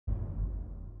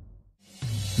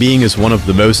being as one of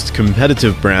the most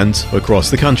competitive brands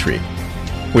across the country.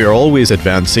 We are always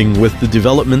advancing with the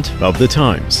development of the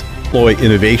times, employ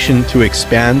innovation to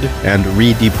expand and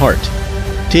re-depart,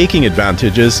 taking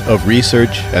advantages of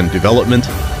research and development,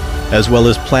 as well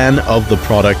as plan of the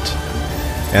product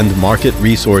and market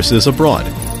resources abroad,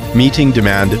 meeting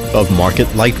demand of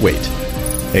market lightweight,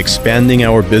 expanding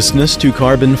our business to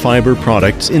carbon fiber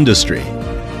products industry,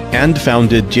 and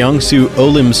founded Jiangsu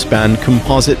Olymspan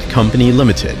Composite Company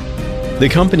Limited. The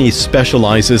company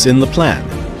specializes in the plan,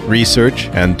 research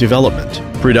and development,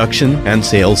 production and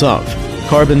sales of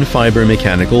carbon fiber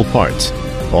mechanical parts,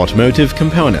 automotive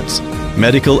components,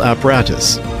 medical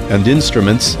apparatus, and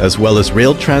instruments, as well as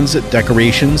rail transit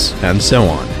decorations and so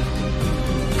on.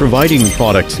 Providing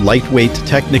products lightweight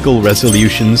technical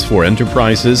resolutions for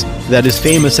enterprises that is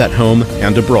famous at home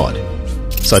and abroad,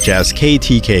 such as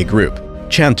KTK Group,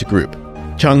 Chant Group,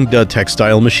 Changde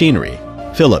Textile Machinery,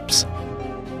 Philips.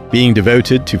 Being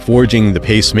devoted to forging the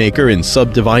pacemaker in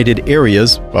subdivided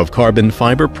areas of carbon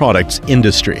fiber products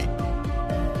industry.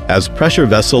 As pressure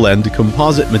vessel and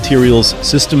composite materials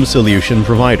system solution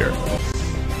provider.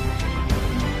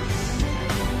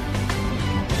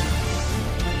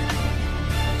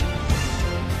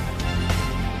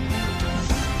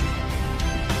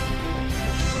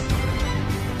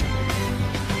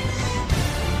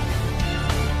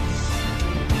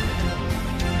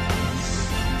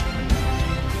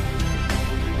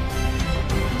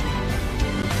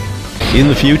 In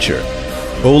the future,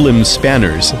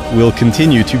 Olymspan will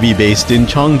continue to be based in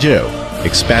Changzhou,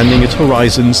 expanding its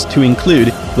horizons to include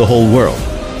the whole world,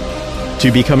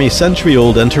 to become a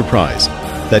century-old enterprise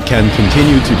that can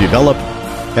continue to develop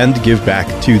and give back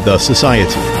to the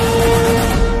society.